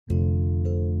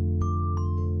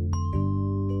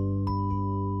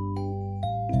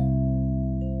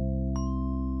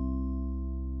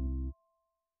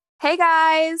Hey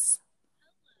guys,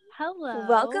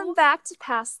 welcome Hello. back to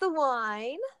Pass the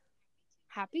Wine.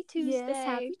 Happy Yes, Tuesday.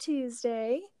 happy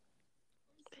Tuesday.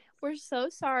 We're so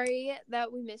sorry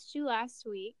that we missed you last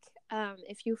week.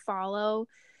 If you follow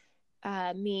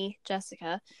me,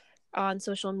 Jessica, on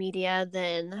social media,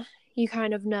 then you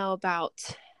kind of know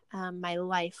about my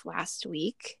life last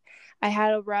week. I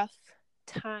had a rough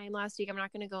time last week. I'm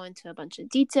not going to go into a bunch of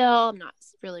detail. I'm not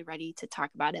really ready to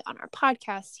talk about it on our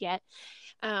podcast yet.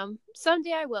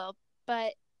 Someday I will.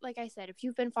 But like I said, if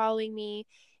you've been following me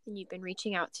and you've been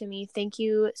reaching out to me, thank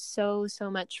you so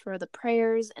much for the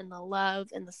prayers and the love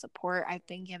and the support I've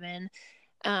been given.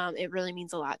 It really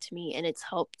means a lot to me, and it's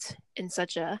helped in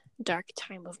such a dark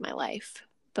time of my life.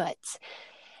 But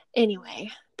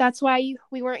anyway, that's why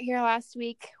we weren't here last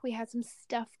week. We had some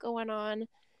stuff going on.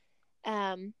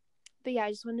 But yeah,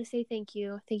 I just wanted to say thank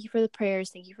you. Thank you for the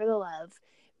prayers. Thank you for the love.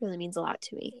 It really means a lot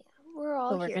to me. We're all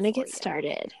But we're here going to for get you.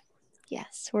 started.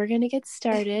 Yes, we're going to get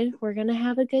started. We're going to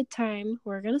have a good time.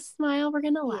 We're going to smile. We're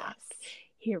going to laugh. Yes.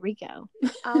 Here we go.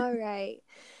 All right.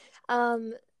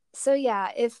 So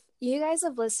yeah, if you guys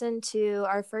have listened to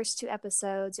our first two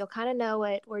episodes, you'll kind of know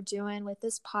what we're doing with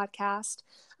this podcast.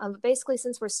 But basically,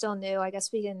 since we're still new, I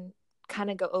guess we can kind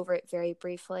of go over it very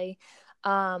briefly.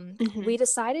 We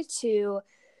decided to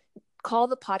call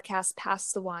the podcast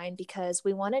Pass the Wine because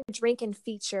we want to drink and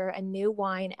feature a new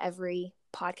wine every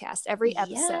podcast, every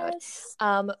episode. Yes.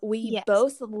 We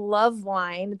both love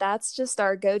wine. That's just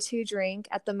our go-to drink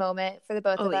at the moment for the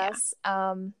both of us.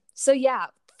 So yeah,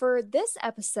 for this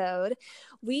episode,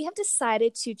 we have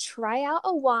decided to try out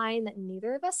a wine that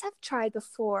neither of us have tried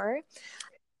before.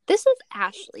 This is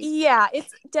Ashley. Yeah,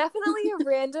 it's definitely a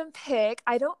random pick.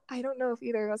 I don't know if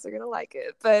either of us are gonna like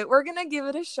it, but we're gonna give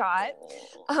it a shot.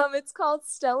 It's called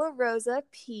Stella Rosa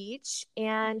Peach,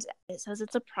 and it says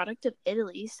it's a product of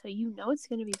Italy, so you know it's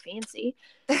gonna be fancy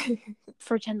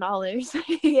for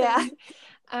 $10. Yeah.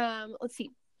 Let's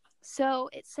see. So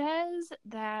it says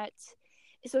that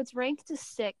it's ranked to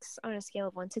 6 on a scale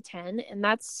of 1 to 10, and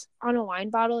that's on a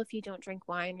wine bottle. If you don't drink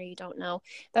wine or you don't know,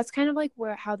 that's kind of like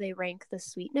how they rank the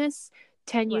sweetness.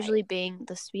 10 usually being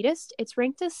the sweetest. It's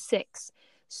ranked as 6,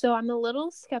 so I'm a little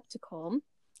skeptical.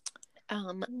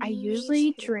 I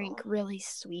usually drink really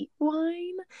sweet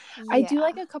wine. Yeah. I do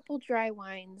like a couple dry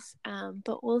wines,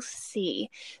 but we'll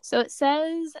see. So it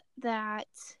says that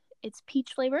it's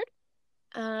peach flavored.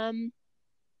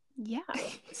 Yeah.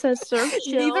 It says serve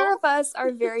chill. Neither of us are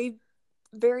very,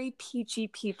 very peachy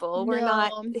people. We're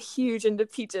not huge into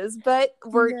peaches, but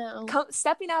we're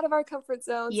stepping out of our comfort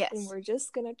zones, and we're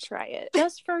just gonna try it.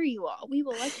 Just for you all. We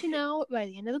will let you know by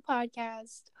the end of the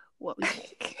podcast what we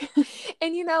think.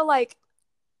 And like,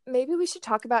 maybe we should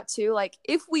talk about too, like,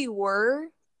 if we were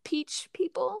peach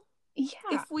people,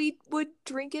 if we would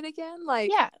drink it again, like,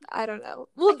 I don't know.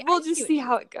 We'll just see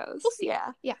how it goes. We'll see.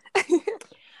 Yeah.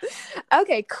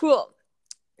 Okay, cool.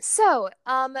 So,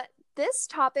 this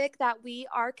topic that we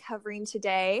are covering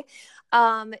today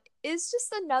is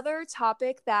just another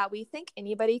topic that we think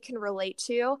anybody can relate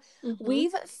to.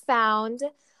 We've found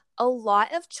a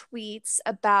lot of tweets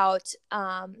about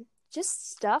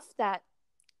just stuff that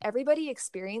everybody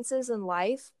experiences in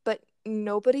life, but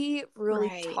nobody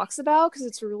really talks about because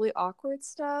it's really awkward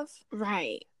stuff.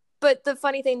 Right. But the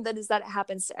funny thing is that it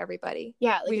happens to everybody.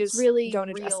 Yeah, like, we just just really don't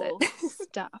address it.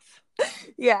 Stuff.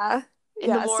 Yeah.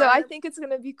 So I think it's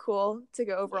gonna be cool to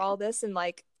go over all this and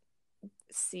like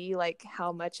see like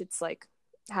how much it's like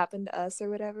happened to us or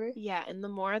whatever. Yeah, and the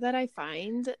more that I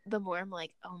find, the more I'm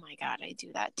like, oh my god, I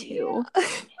do that too.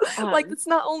 Like, it's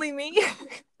not only me.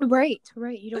 Right.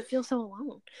 You don't feel so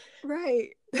alone. Right.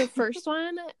 The first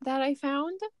one that I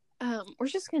found, we're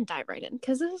just gonna dive right in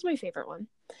because this is my favorite one.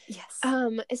 Yes.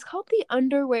 It's called the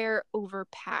underwear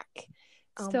overpack.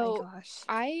 Oh so my gosh.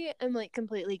 I am like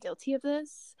completely guilty of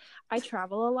this. I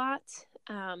travel a lot.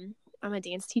 I'm a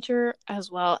dance teacher as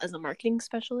well as a marketing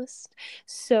specialist.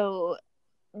 So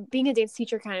being a dance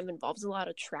teacher kind of involves a lot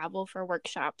of travel for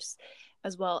workshops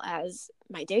as well as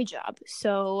my day job.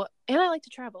 So, and I like to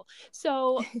travel.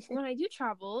 So when I do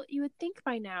travel, you would think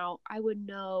by now I would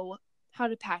know how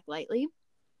to pack lightly.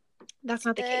 That's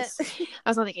not the case.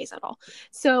 That's not the case at all.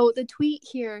 So the tweet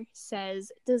here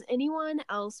says, does anyone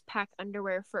else pack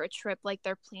underwear for a trip like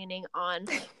they're planning on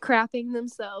crapping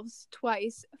themselves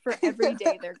twice for every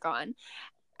day they're gone?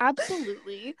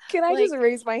 Absolutely. Can I just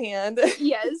raise my hand?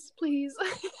 Yes, please.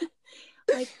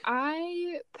 Like,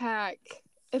 I pack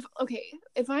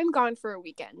if I'm gone for a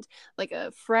weekend, like a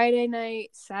Friday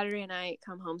night, Saturday night,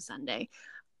 come home Sunday,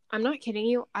 I'm not kidding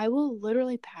you, I will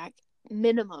literally pack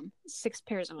minimum 6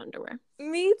 pairs of underwear.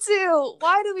 Me too.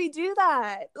 Why do we do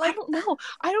that? Like,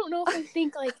 I don't know if I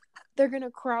think like they're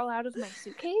gonna crawl out of my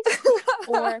suitcase,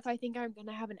 or if I think I'm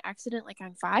gonna have an accident like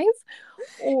I'm 5,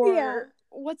 or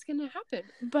what's gonna happen.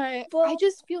 But I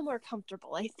just feel more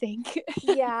comfortable, I think.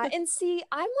 Yeah, and see,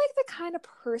 I'm like the kind of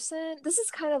person, this is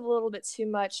kind of a little bit too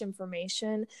much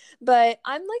information, but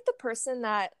I'm like the person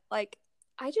that, like,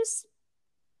 I just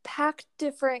pack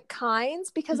different kinds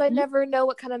because I never know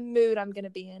what kind of mood I'm gonna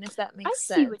be in, if that makes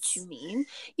sense. I see what you mean.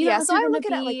 You know, so I look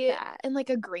at it like that. In like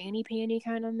a granny panty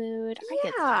kind of mood. I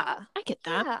get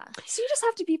that. Yeah. So you just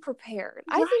have to be prepared.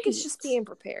 I think it's just being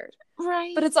prepared.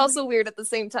 Right. But it's also weird at the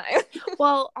same time.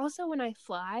 Well, also when I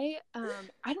fly,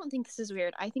 I don't think this is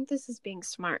weird. I think this is being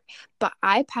smart. But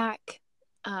I pack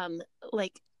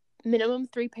like minimum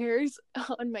 3 pairs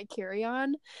on my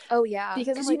carry-on. Oh yeah,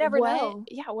 because you never know.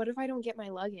 Yeah, what if I don't get my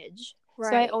luggage? Right.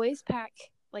 So I always pack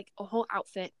like a whole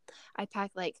outfit. I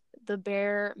pack like the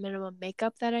bare minimum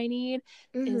makeup that I need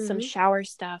and some shower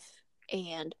stuff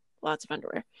and lots of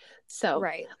underwear. So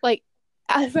like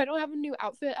if I don't have a new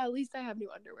outfit, at least I have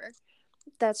new underwear.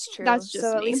 That's true. That's just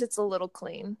so me. At least it's a little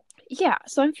clean. Yeah,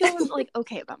 so I'm feeling like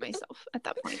okay about myself at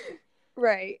that point.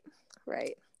 Right.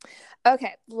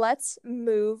 Okay, let's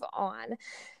move on.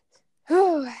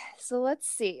 So let's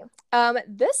see.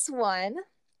 This one,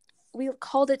 we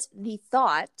called it the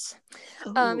thought.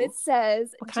 It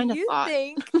says, what kind of thought?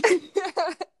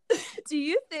 Do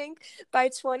you think by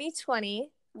 2020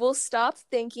 we'll stop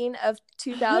thinking of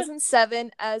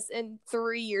 2007 as in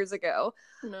 3 years ago?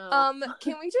 No.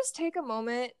 Can we just take a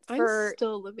moment I'm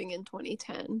still living in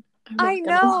 2010. I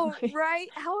know, right?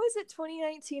 How is it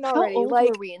 2019 already? How old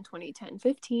were we in 2010?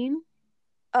 15?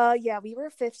 Yeah, we were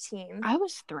 15. I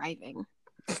was thriving.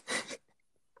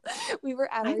 We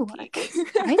were at our peak.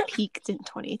 I peaked in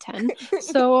 2010.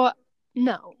 So,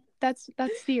 no, that's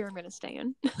the year I'm going to stay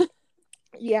in.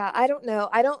 Yeah, I don't know.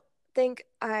 I don't think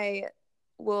I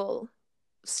will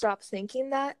stop thinking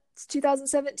that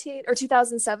 2017 or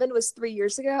 2007 was 3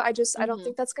 years ago. I don't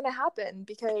think that's going to happen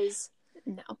because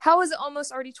how is it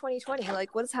almost already 2020?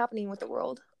 Like, what is happening with the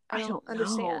world? I don't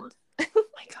understand. Oh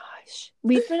my gosh.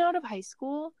 We've been out of high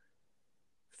school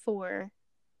for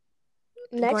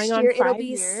next year it'll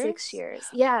be 6 years.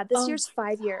 Yeah, this year's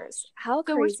 5 years. How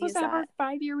crazy we're supposed is that? To have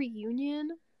our 5-year reunion.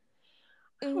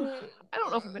 I don't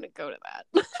know if I'm gonna go to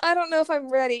that. I don't know if I'm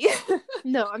ready.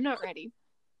 No, I'm not ready.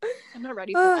 I'm not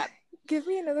ready for that. Give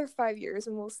me another 5 years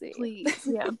and we'll see. Please.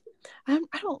 Yeah. I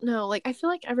don't know. Like, I feel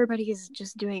like everybody is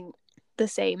just doing the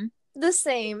same.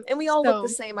 And we all look the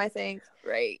same, I think.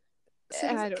 Right.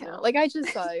 I don't know. Like, I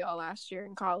just saw y'all last year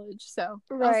in college, so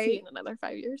I'll see you in another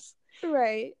 5 years.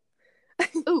 Right.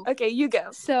 Ooh. Okay, you go.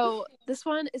 So this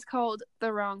one is called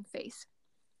The Wrong Face.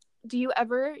 Do you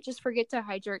ever just forget to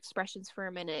hide your expressions for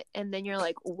a minute and then you're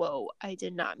like, whoa, I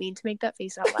did not mean to make that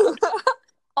face out loud?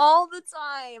 All the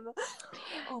time.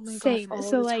 Oh my Same. gosh,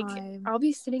 so like time. I'll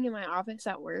be sitting in my office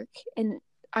at work and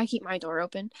I keep my door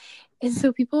open. And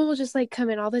so people will just like come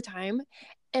in all the time.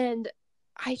 And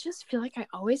I just feel like I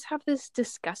always have this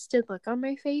disgusted look on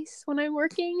my face when I'm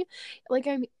working. Like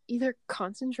I'm either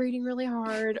concentrating really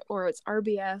hard or it's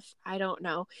RBF. I don't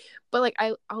know. But like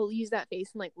I'll use that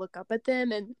face and like look up at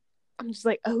them and I'm just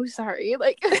like, oh, sorry.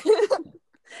 Like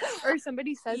or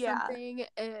somebody says something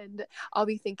and I'll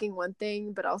be thinking one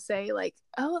thing, but I'll say like,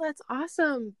 oh, that's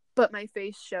awesome. But my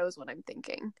face shows what I'm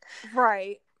thinking.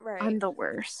 Right. I'm the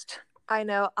worst. I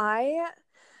know.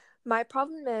 My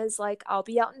problem is like I'll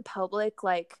be out in public,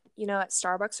 like, you know, at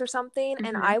Starbucks or something,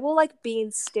 and I will like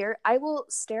I will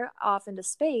stare off into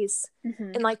space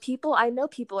and like I know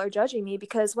people are judging me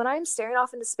because when I'm staring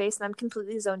off into space and I'm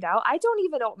completely zoned out, I don't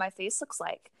even know what my face looks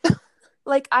like.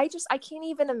 Like I can't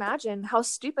even imagine how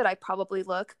stupid I probably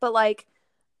look, but like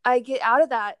I get out of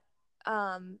that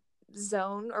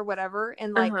zone or whatever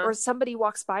and like or somebody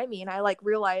walks by me and I like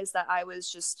realize that I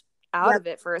was just out of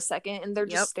it for a second and they're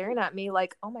just staring at me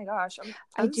like, oh my gosh,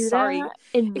 I'm do sorry. That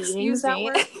in meetings at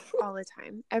work all the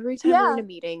time. Every time we're in a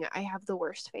meeting, I have the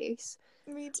worst face.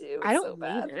 Me too. I don't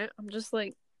mean it. I'm just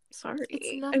like,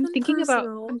 sorry. I'm thinking about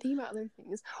other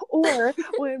things. Or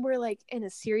when we're like in a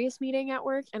serious meeting at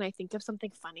work and I think of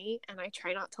something funny and I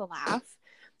try not to laugh,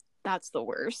 that's the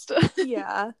worst.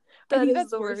 Yeah. I think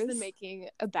that's worse than making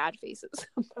a bad face at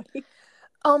somebody.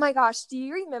 Oh my gosh, do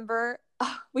you remember,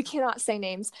 we cannot say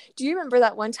names. Do you remember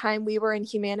that one time we were in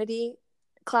humanity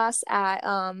class at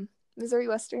Missouri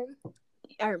Western?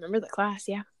 I remember the class,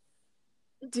 yeah.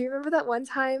 Do you remember that one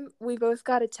time we both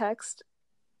got a text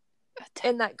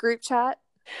in that group chat?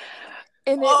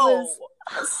 And it was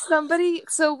somebody,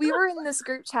 so we were in this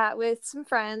group chat with some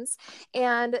friends,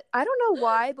 and I don't know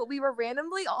why, but we were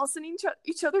randomly all sending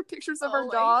each other pictures of our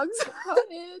dogs.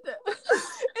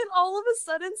 And all of a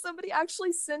sudden, somebody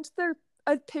actually sent their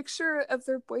a picture of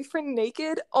their boyfriend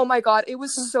naked. Oh my god, it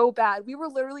was so bad. We were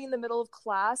literally in the middle of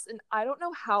class, and I don't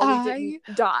know how we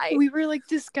didn't die. We were like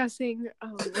discussing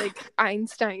like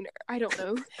Einstein, I don't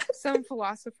know, some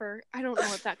philosopher. I don't know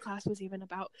what that class was even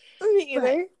about. Me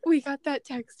either. We got that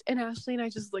text, and Ashley and I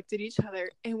just looked at each other,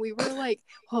 and we were like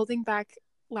holding back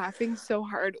laughing so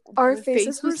hard. Our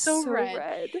faces were so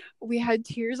red. We had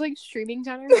tears like streaming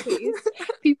down our face.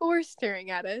 People were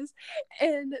staring at us,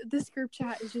 and this group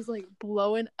chat is just like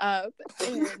blowing up.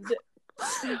 And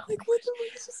like, what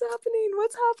is just happening?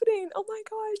 What's happening? Oh my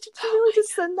gosh, did you really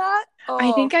just send that?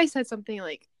 I think I said something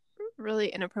like really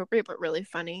inappropriate but really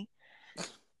funny.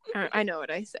 I know what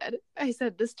I said. I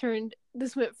said this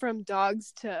went from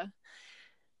dogs to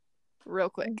real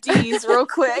quick. D's real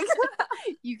quick.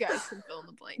 You guys can fill in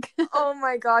the blank. Oh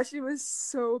my gosh, it was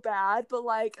so bad. But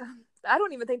like, I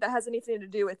don't even think that has anything to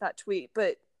do with that tweet.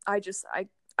 But I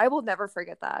will never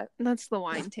forget that. That's the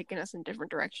wine taking us in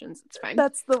different directions. It's fine.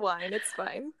 That's the wine. It's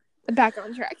fine. Back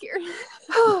on track here.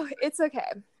 Oh, it's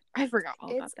okay. I forgot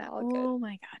all about that. Oh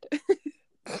my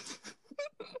god.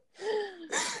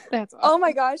 That's awesome. Oh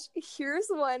my gosh, here's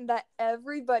one that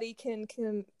everybody can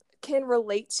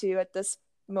relate to at this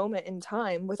moment in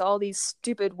time with all these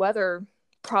stupid weather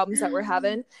problems that we're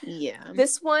having. Yeah.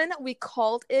 This one, we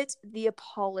called it the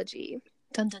apology.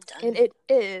 Dun dun dun. And it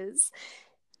is,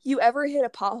 you ever hit a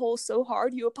pothole so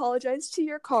hard you apologize to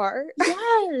your car?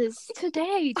 Yes,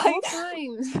 today 12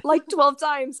 times. Like 12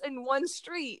 times in one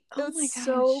street. Oh It's my gosh.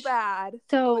 so bad.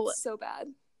 It's so bad.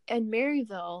 In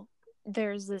Maryville,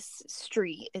 there's this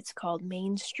street. It's called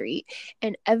Main Street,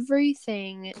 and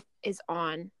everything is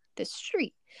on this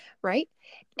street, right?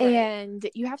 And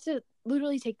you have to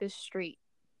literally take this street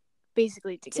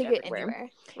basically to get anywhere.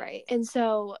 Right. And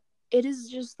so it is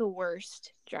just the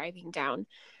worst driving down.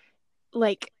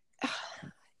 Like,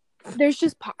 there's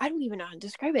just I don't even know how to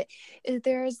describe it.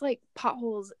 There's like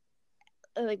potholes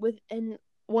like within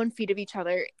 1 feet of each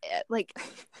other, like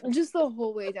just the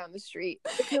whole way down the street.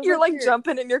 You're like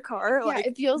jumping in your car. Yeah, like,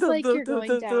 it feels like you're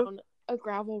going down a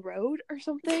gravel road or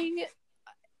something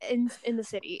in the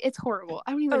city. It's horrible.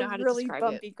 I don't even know how to describe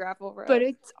bumpy it. Gravel road. But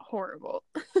it's horrible.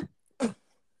 Oh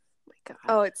my god.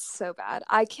 Oh, it's so bad.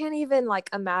 I can't even like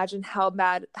imagine how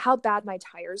bad my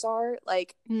tires are.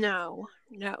 Like, no.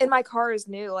 And my car is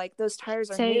new. Like, those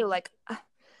tires are Same. new. Like,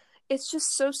 it's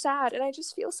just so sad, and I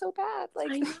just feel so bad.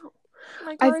 Like, I know.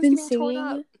 My car is getting torn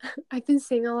up. I've been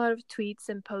seeing a lot of tweets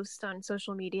and posts on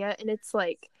social media, and it's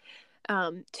like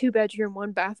 2-bedroom,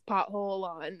 1-bath pothole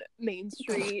on Main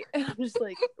Street. And I'm just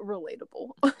like, relatable.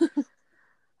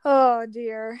 Oh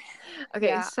dear. Okay,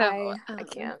 yeah, so I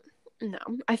can't. No,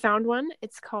 I found one.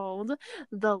 It's called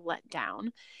The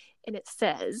Letdown. And it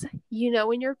says,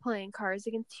 when you're playing Cards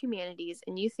Against Humanities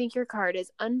and you think your card is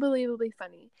unbelievably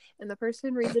funny and the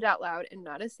person reads it out loud and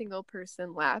not a single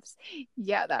person laughs.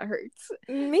 Yeah, that hurts.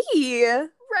 Me. Right?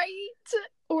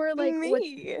 Or like,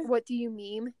 me. What do you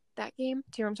meme? That game?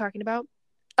 Do you know what I'm talking about?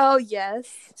 Oh, yes.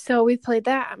 So we played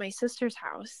that at my sister's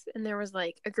house, and there was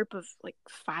like a group of like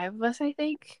 5 of us, I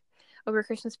think, over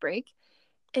Christmas break.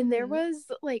 And there was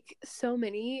like so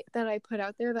many that I put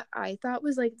out there that I thought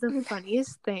was like the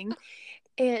funniest thing.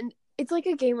 And it's like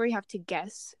a game where you have to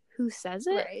guess who says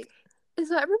it. Right. And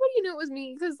so everybody knew it was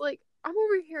me because like I'm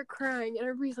over here crying and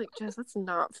everybody's like, Jess, that's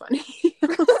not funny. I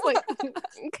was like,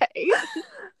 okay.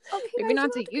 Maybe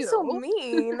not to you. So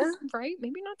mean. Right?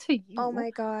 Maybe not to you. Oh my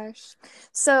gosh.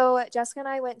 So Jessica and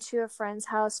I went to a friend's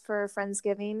house for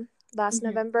Friendsgiving last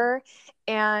November,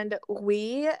 and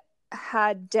we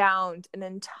had downed an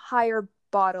entire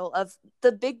bottle of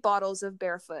the big bottles of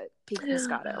Barefoot Pink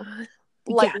Moscato.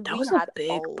 Like, yeah, that was a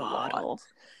big bottle. Lot.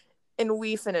 And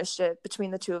we finished it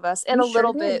between the two of us. And a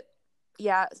little bit.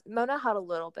 Yeah, Mona had a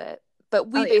little bit. But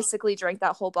we basically drank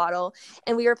that whole bottle.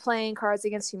 And we were playing Cards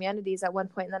Against Humanities at one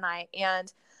point in the night. And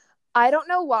I don't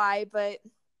know why, but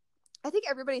I think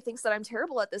everybody thinks that I'm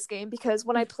terrible at this game because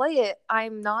when I play it,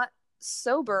 I'm not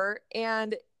sober,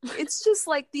 and it's just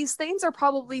like these things are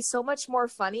probably so much more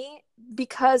funny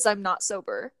because I'm not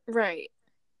sober. Right.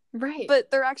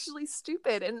 But they're actually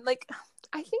stupid, and like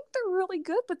I think they're really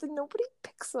good, but then nobody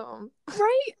picks them.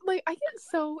 Right? Like I get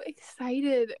so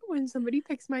excited when somebody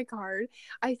picks my card.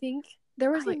 I think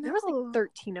there was like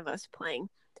 13 of us playing,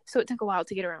 so it took a while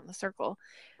to get around the circle.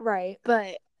 Right.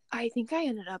 But I think I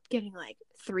ended up getting like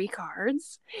 3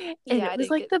 cards, and it was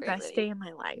like the best day of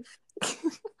my life.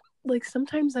 Like,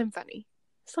 sometimes I'm funny.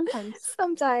 Sometimes.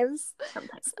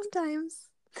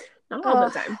 Not all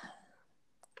the time.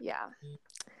 Yeah.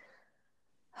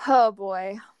 Oh,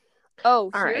 boy. Oh,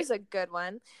 all here's a good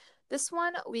one. This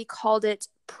one, we called it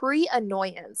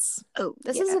pre-annoyance. Oh,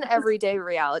 This is an everyday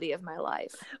reality of my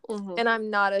life, Mm-hmm. and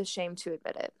I'm not ashamed to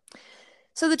admit it.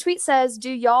 So the tweet says, do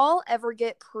y'all ever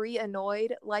get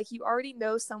pre-annoyed? Like you already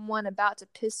know someone about to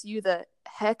piss you the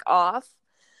heck off?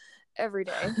 Every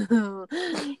day.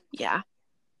 Yeah.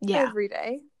 Every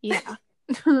day. Yeah.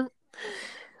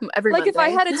 Every like Monday. if I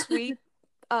had a tweet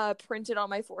printed on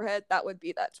my forehead, that would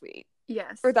be that tweet.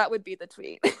 Yes. Or that would be the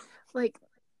tweet. Like,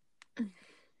 I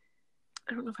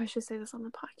don't know if I should say this on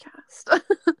the podcast.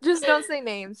 Just don't say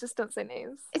names. Just don't say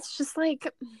names. It's just like,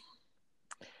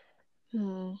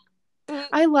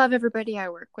 I love everybody I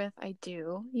work with. I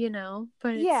do, you know,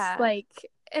 but it's like,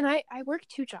 and I work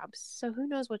 2 jobs, so who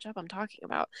knows what job I'm talking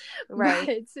about.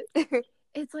 Right. But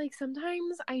it's like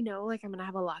sometimes I know like I'm gonna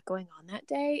have a lot going on that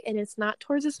day, and it's not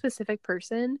towards a specific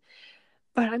person,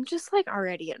 but I'm just like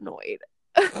already annoyed.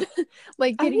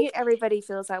 Like I think everybody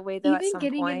feels that way though. Even at some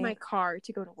getting point. in my car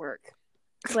to go to work,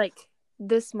 like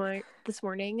this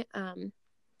morning.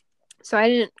 So I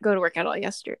didn't go to work at all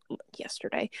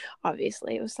yesterday.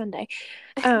 Obviously, it was Sunday.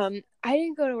 I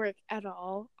didn't go to work at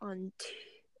all on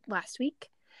last week.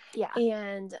 Yeah.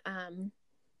 And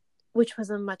which was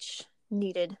a much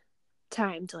needed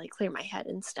time to like clear my head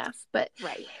and stuff. But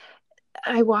right.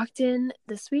 I walked in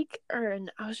this week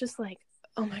and I was just like,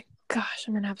 oh my gosh,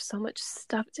 I'm gonna have so much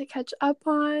stuff to catch up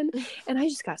on. And I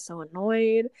just got so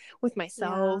annoyed with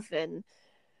myself and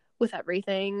with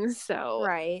everything. So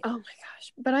right. Oh my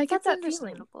gosh. But I get that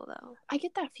feeling though. I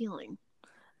get that feeling.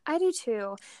 I do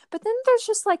too. But then there's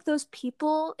just like those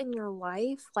people in your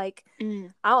life, like I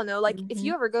don't know, like if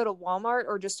you ever go to Walmart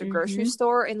or just a grocery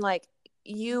store and like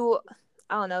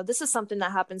I don't know, this is something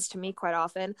that happens to me quite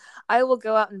often. I will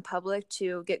go out in public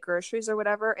to get groceries or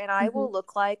whatever, and I will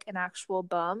look like an actual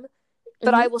bum,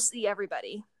 but I will see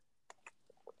everybody.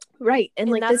 Right. And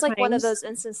like that's like one of those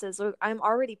instances where I'm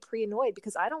already pre-annoyed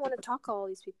because I don't want to talk to all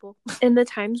these people. And the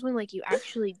times when like you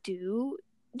actually do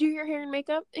your hair and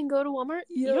makeup and go to Walmart,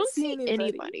 you don't see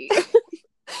anybody.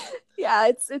 Yeah,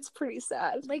 it's pretty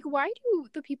sad. Like, why do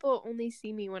the people only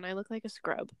see me when I look like a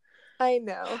scrub? I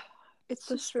know. It's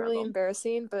just really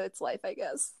embarrassing, but it's life, I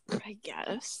guess.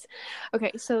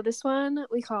 Okay, so this one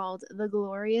we called The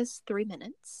Glorious 3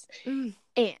 Minutes.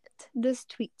 And this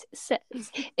tweet says,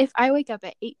 if I wake up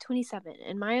at 8:27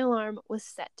 and my alarm was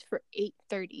set for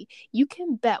 8:30, you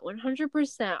can bet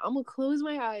 100% I'm going to close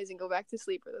my eyes and go back to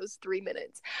sleep for those 3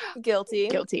 minutes. Guilty.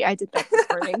 I did that this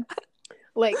morning.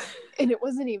 Like, and it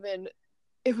wasn't even...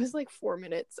 It was like 4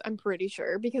 minutes, I'm pretty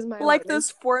sure, because my like those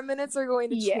 4 minutes are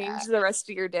going to change the rest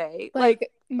of your day.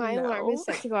 Like my alarm is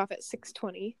set to go off at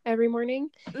 6:20 every morning,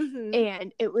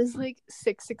 and it was like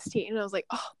 6:16, and I was like,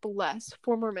 oh, bless,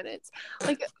 4 more minutes.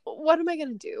 Like, what am I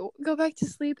gonna do? Go back to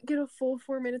sleep, get a full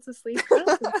 4 minutes of sleep? I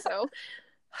don't think so.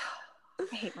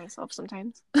 I hate myself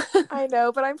sometimes. I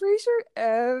know, but I'm pretty sure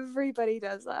everybody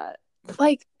does that.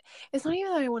 Like, it's not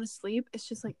even that I want to sleep. It's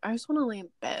just like I just want to lay in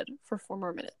bed for 4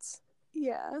 more minutes.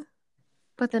 Yeah.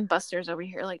 But then Buster's over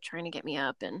here like trying to get me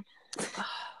up, and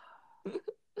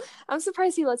I'm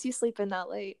surprised he lets you sleep in that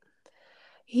late.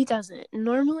 He doesn't.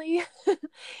 Normally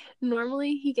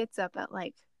he gets up at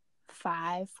like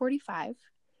 5:45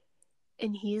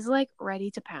 and he's like ready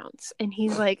to pounce, and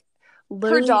he's like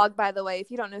her dog, by the way,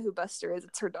 if you don't know who Buster is,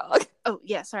 it's her dog. Oh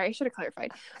yeah, sorry, I should have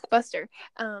clarified. Buster,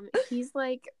 he's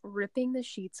like ripping the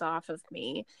sheets off of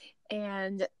me,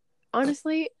 and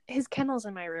honestly, his kennel's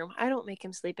in my room. I don't make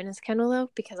him sleep in his kennel though,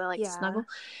 because I like to snuggle.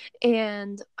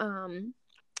 And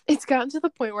it's gotten to the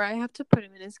point where I have to put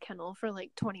him in his kennel for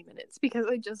like 20 minutes because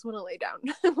I just want to lay down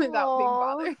without being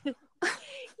bothered.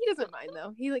 He doesn't mind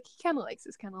though. He kind of likes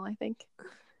his kennel, I think.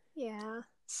 Yeah.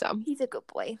 So he's a good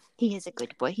boy. He is a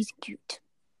good boy. He's cute.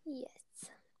 Yes.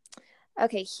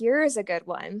 Okay, here's a good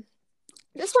one.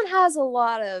 This one has a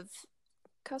lot of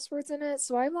cuss words in it,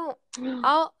 so I won't.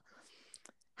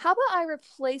 How about I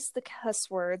replace the cuss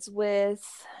words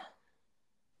with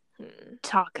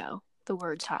taco? The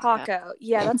word taco. Taco.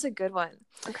 Yeah, that's a good one.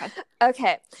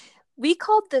 Okay. We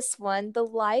called this one the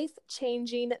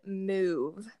life-changing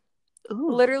move. Ooh.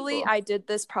 Literally, I did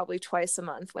this probably twice a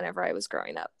month whenever I was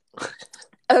growing up.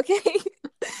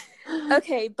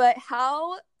 Okay, but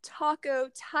how taco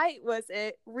tight was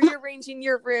it rearranging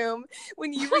your room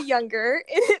when you were younger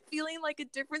and it feeling like a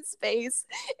different space,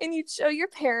 and you'd show your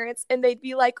parents and they'd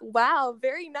be like, wow,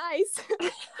 very nice.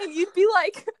 And you'd be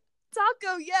like,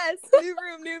 taco, yes, new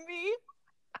room, new me.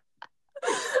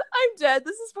 I'm dead.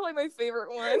 This is probably my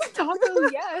favorite one. Taco,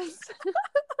 yes.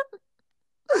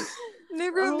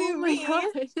 New room, new me. God.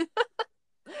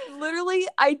 Literally,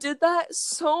 I did that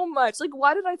so much. Like,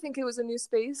 why did I think it was a new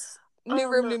space?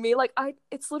 New room, new me. Like,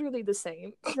 it's literally the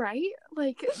same. Right?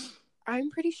 Like,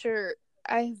 I'm pretty sure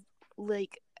I've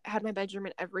like had my bedroom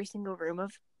in every single room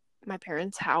of my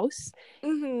parents' house.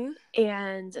 Mm-hmm.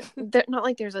 And not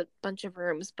like there's a bunch of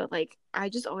rooms, but like I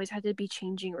just always had to be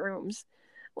changing rooms.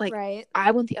 Like Right.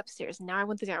 I want the upstairs, now I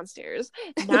want the downstairs,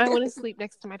 now I want to sleep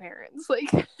next to my parents.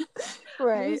 Like it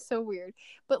Right. was so weird.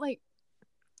 But like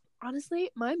honestly,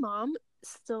 my mom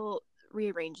still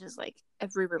rearranges like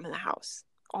every room in the house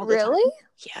all the time. Really?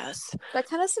 Yes. That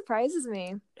kind of surprises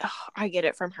me. Ugh, I get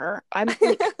it from her. I'm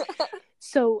like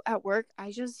so at work,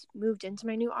 I just moved into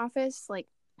my new office like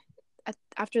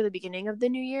after the beginning of the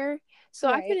new year. So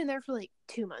I've been in there for like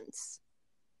 2 months,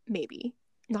 maybe,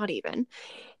 not even.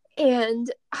 And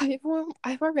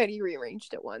I've already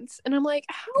rearranged it once, and I'm like,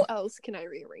 how else can I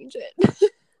rearrange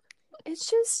it? It's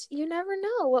just, you never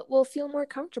know what will feel more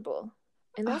comfortable.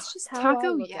 And that's just how I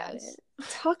Taco, look at yes. it.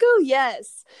 Taco,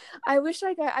 yes. I wish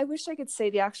I could say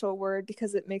the actual word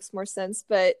because it makes more sense,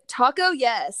 but taco,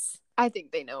 yes. I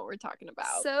think they know what we're talking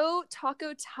about. So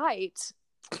taco tight.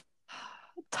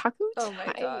 Taco Oh my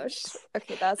tight. gosh.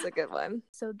 Okay, that's a good one.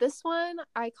 So this one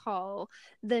I call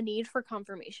the need for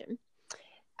confirmation.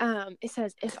 It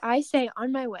says, if I say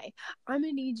on my way, I'm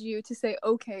gonna need you to say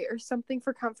okay or something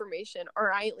for confirmation,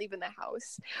 or I ain't leaving the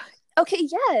house. Okay,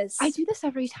 yes. I do this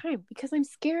every time because I'm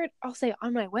scared I'll say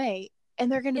on my way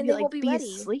and they're gonna And be they like, won't be ready.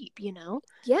 asleep, you know?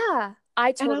 Yeah, I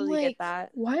And I'm totally like, get that.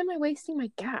 why am I wasting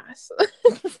my gas?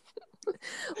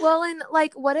 Well, and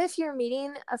like, what if you're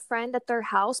meeting a friend at their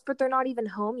house, but they're not even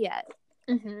home yet?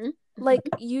 Mm-hmm. Like,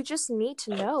 you just need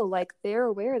to know, like, they're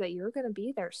aware that you're gonna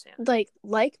be there soon. Like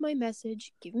my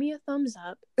message, give me a thumbs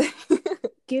up,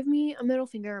 give me a middle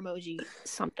finger emoji,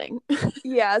 something.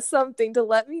 Yeah, something to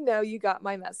let me know you got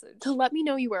my message. To let me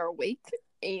know you are awake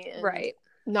and Right.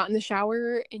 not in the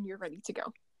shower and you're ready to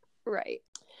go. Right.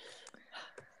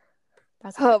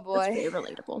 That's boy. That's very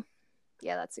relatable.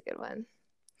 Yeah, that's a good one.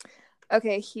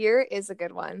 Okay, here is a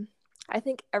good one. I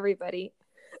think everybody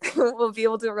will be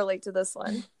able to relate to this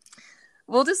one.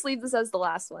 We'll just leave this as the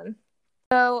last one.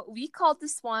 So we called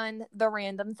this one the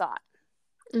random thought.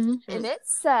 Mm-hmm. And it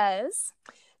says,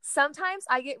 sometimes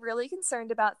I get really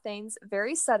concerned about things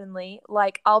very suddenly.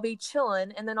 Like I'll be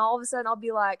chilling and then all of a sudden I'll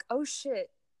be like, oh shit,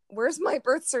 where's my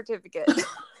birth certificate?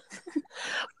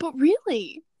 But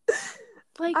really,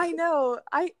 like, I know.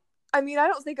 I mean, I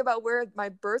don't think about where my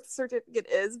birth certificate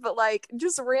is, but like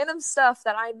just random stuff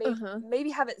that I maybe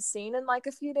haven't seen in like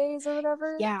a few days or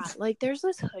whatever. Yeah, like there's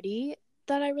this hoodie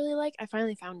that I really like. I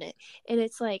finally found it. And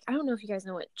it's like, I don't know if you guys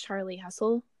know what Charlie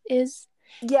Hustle is.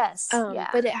 Yes. Yeah.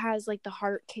 But it has like the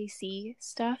Heart KC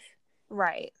stuff.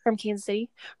 Right. From Kansas City.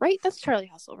 Right? That's Charlie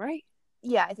Hustle, right?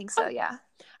 Yeah, I think so, yeah.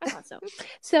 I thought so.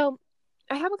 So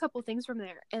I have a couple things from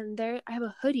there. And there I have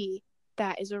a hoodie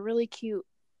that is a really cute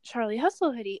Charlie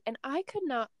Hustle hoodie, and I could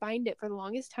not find it for the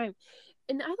longest time.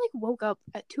 And I like woke up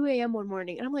at 2 a.m. one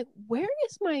morning and I'm like, where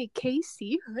is my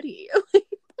KC hoodie?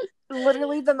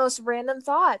 Literally the most random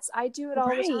thoughts. I do it all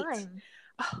the time.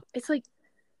 Oh, it's like,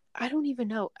 I don't even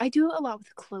know. I do it a lot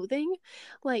with clothing.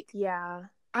 Like, yeah,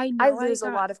 I know I lose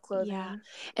a lot of clothing. Yeah.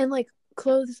 And like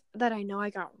clothes that I know I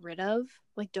got rid of,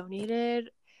 like donated.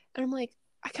 And I'm like,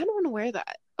 I kind of want to wear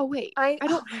that. Oh wait, I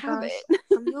don't have it.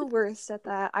 I'm the worst at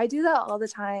that. I do that all the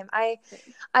time.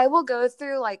 I will go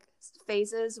through like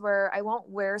phases where I won't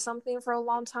wear something for a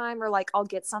long time, or like I'll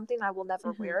get something, I will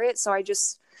never wear it. So I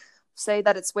just say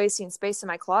that it's wasting space in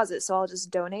my closet, so I'll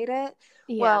just donate it.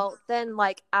 Yeah. Well, then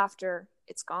like after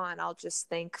it's gone, I'll just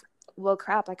think, well,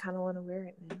 crap, I kind of want to wear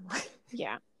it now.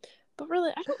 Yeah. But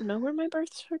really, I don't know where my birth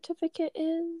certificate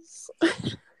is.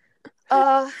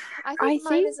 I think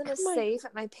mine is in a safe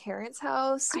at my parents'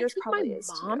 house. Yours probably is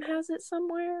too. My mom has it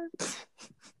somewhere.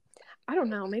 I don't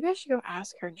know. Maybe I should go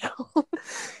ask her now.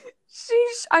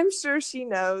 I'm sure she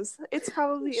knows. It's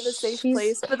probably in a safe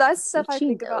place, but that's stuff I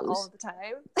think about all the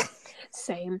time.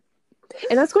 Same.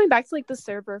 And that's going back to like the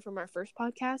server from our first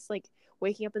podcast, like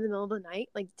waking up in the middle of the night.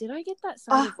 Like, did I get that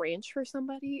side of ranch for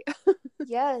somebody?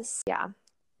 Yes. Yeah.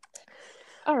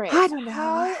 All right. I don't know.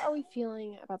 How are we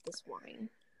feeling about this wine?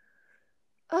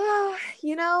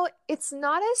 You know, it's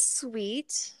not as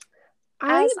sweet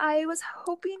as I was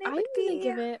hoping it would be. I'm gonna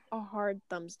give it a hard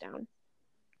thumbs down.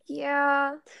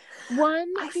 Yeah.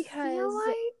 One, I because feel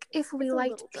like if we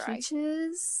liked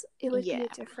peaches, it would be a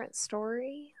different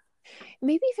story.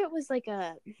 Maybe if it was like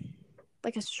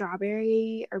a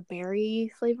strawberry or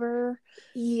berry flavor.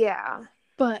 Yeah.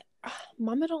 But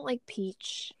Mama don't like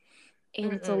peach.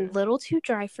 And it's a little too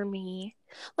dry for me.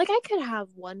 Like, I could have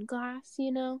one glass,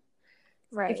 you know?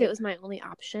 Right. If it was my only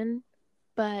option.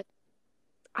 But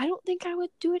I don't think I would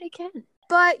do it again.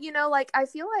 But, you know, like, I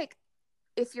feel like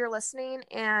if you're listening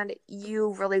and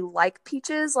you really like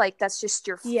peaches, like that's just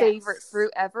your Yes. favorite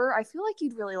fruit ever, I feel like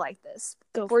you'd really like this.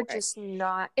 We're just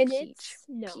not peach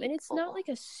people. And it's not like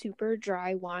a super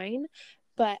dry wine,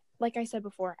 but like I said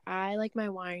before, I like my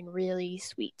wine really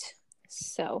sweet.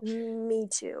 So me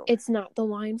too. It's not the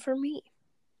wine for me.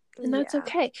 And that's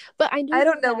okay. But I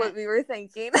don't know what we were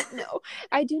thinking. No.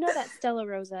 I do know that Stella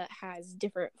Rosa has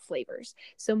different flavors.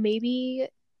 So maybe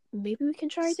we can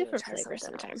try a different flavor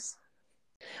sometime.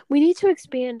 We need to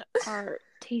expand our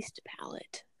taste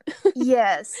palette.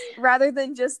 Yes, rather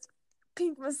than just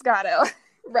pink Moscato.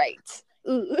 Right.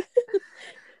 Ooh.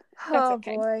 Oh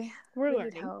okay. boy. We're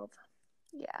learning. Help.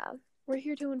 Yeah. We're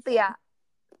here to inform. But yeah.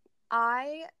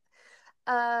 I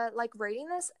like rating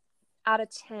this out of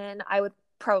 10, I would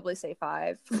probably say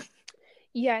 5.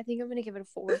 Yeah, I think I'm gonna give it a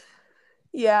 4.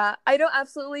 Yeah. I don't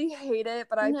absolutely hate it,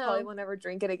 but I probably will never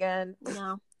drink it again.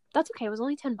 No. That's okay. It was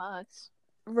only $10.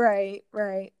 Right.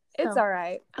 It's all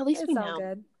right. At least we know. All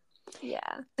good.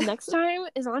 Yeah. Next time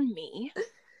is on me.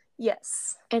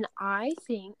 Yes. And I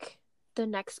think the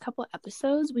next couple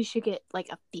episodes we should get like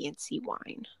a fancy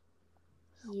wine.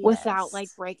 Yes. Without like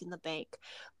breaking the bank.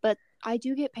 But I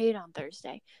do get paid on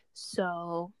Thursday.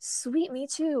 So sweet, me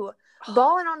too.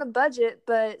 Balling on a budget,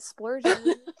 but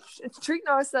splurging. Treating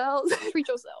ourselves. Treat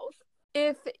yourself.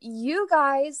 If you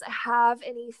guys have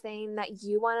anything that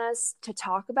you want us to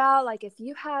talk about, like if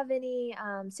you have any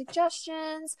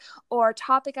suggestions or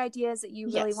topic ideas that you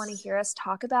really want to hear us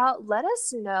talk about, let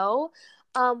us know.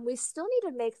 We still need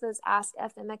to make those Ask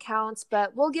FM accounts,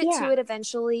 but we'll get to it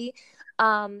eventually.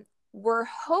 We're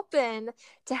hoping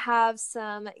to have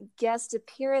some guest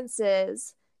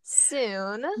appearances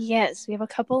soon. Yes, we have a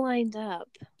couple lined up.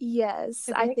 Yes,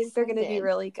 I think they're going to be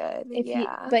really good. If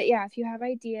you have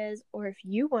ideas or if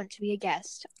you want to be a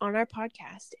guest on our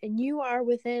podcast and you are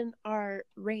within our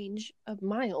range of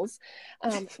miles,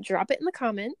 drop it in the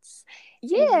comments.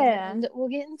 Yeah. And we'll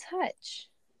get in touch.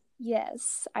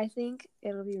 Yes, I think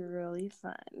it'll be really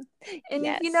fun. And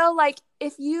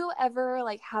if you ever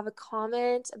have a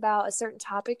comment about a certain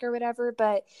topic or whatever,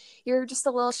 but you're just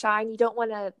a little shy and you don't want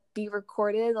to be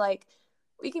recorded,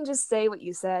 we can just say what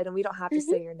you said and we don't have to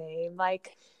say your name. You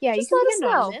can be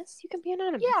anonymous. You can be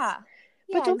anonymous. Yeah.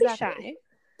 But don't be shy.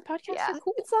 Podcasts are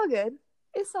cool. It's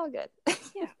all good.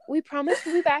 Yeah. We promise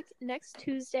we'll be back next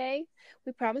Tuesday.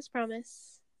 We promise.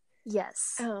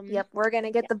 Yes. Yep. We're going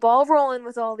to get the ball rolling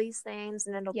with all these things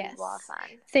and it'll be a lot of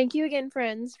fun. Thank you again,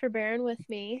 friends, for bearing with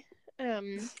me.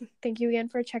 Thank you again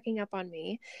for checking up on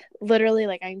me. Literally,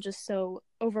 I'm just so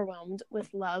overwhelmed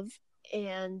with love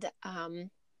and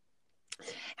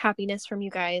happiness from you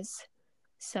guys.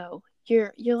 So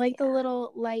you're like the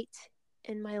little light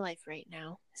in my life right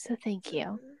now. So thank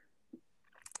you.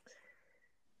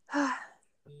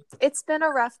 It's been a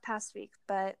rough past week,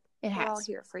 but we're all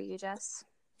here for you, Jess.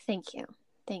 Thank you.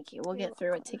 We'll get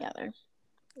through it together.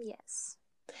 Yes.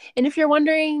 And if you're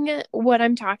wondering what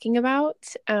I'm talking about,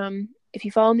 if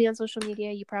you follow me on social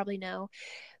media, you probably know.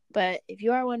 But if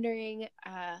you are wondering,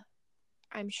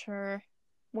 I'm sure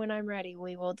when I'm ready,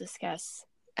 we will discuss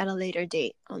at a later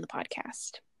date on the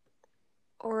podcast.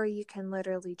 Or you can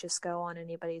literally just go on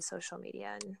anybody's social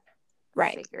media and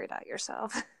figure it out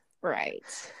yourself. Right.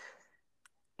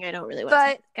 I don't really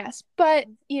want to discuss, but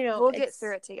we'll get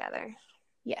through it together.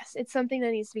 Yes, it's something that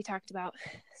needs to be talked about.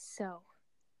 So,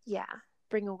 yeah,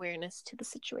 bring awareness to the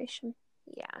situation.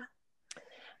 Yeah.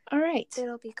 All right.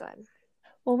 It'll be good.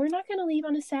 Well, we're not going to leave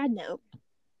on a sad note.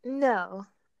 No.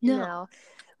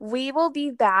 We will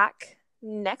be back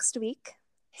next week.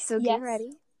 So get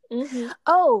ready. Mm-hmm.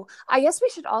 Oh, I guess we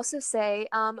should also say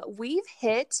we've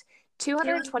hit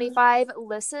 225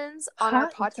 listens on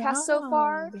our podcast so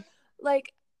far.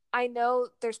 I know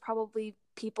there's probably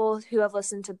people who have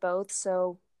listened to both,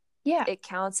 so it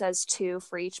counts as 2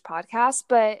 for each podcast,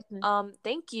 but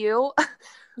thank you.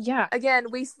 Yeah. Again,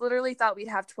 we literally thought we'd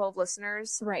have 12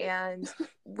 listeners, right? And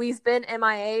we've been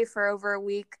MIA for over a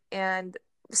week and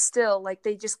still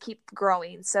they just keep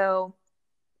growing, so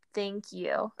thank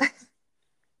you.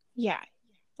 Yeah,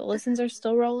 the listens are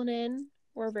still rolling in.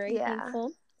 We're very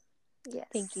thankful. Yes,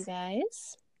 thank you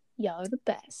guys, y'all are the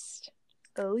best.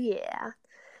 Oh yeah.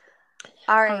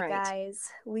 All right, guys,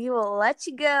 we will let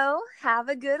you go. Have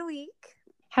a good week.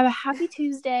 Have a happy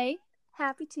Tuesday.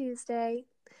 Happy Tuesday.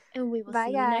 And we will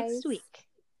see you next week.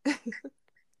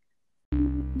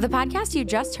 The podcast you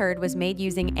just heard was made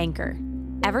using Anchor.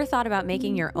 Ever thought about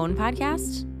making your own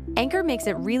podcast? Anchor makes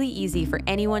it really easy for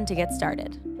anyone to get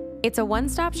started. It's a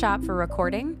one-stop shop for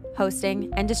recording,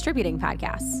 hosting, and distributing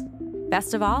podcasts.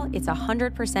 Best of all, it's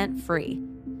 100% free.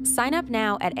 Sign up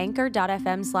now at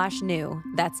anchor.fm/new.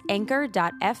 That's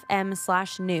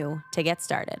anchor.fm/new to get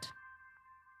started.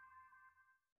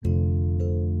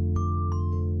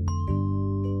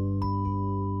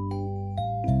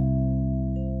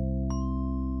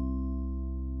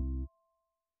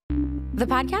 The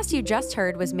podcast you just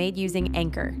heard was made using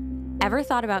Anchor. Ever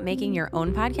thought about making your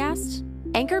own podcast?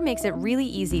 Anchor makes it really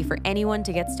easy for anyone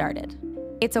to get started.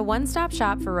 It's a one-stop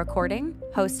shop for recording,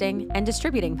 hosting, and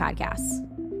distributing podcasts.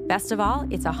 Best of all,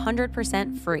 it's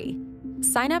 100% free.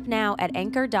 Sign up now at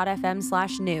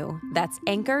anchor.fm/new. That's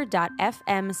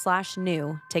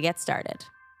anchor.fm/new to get started.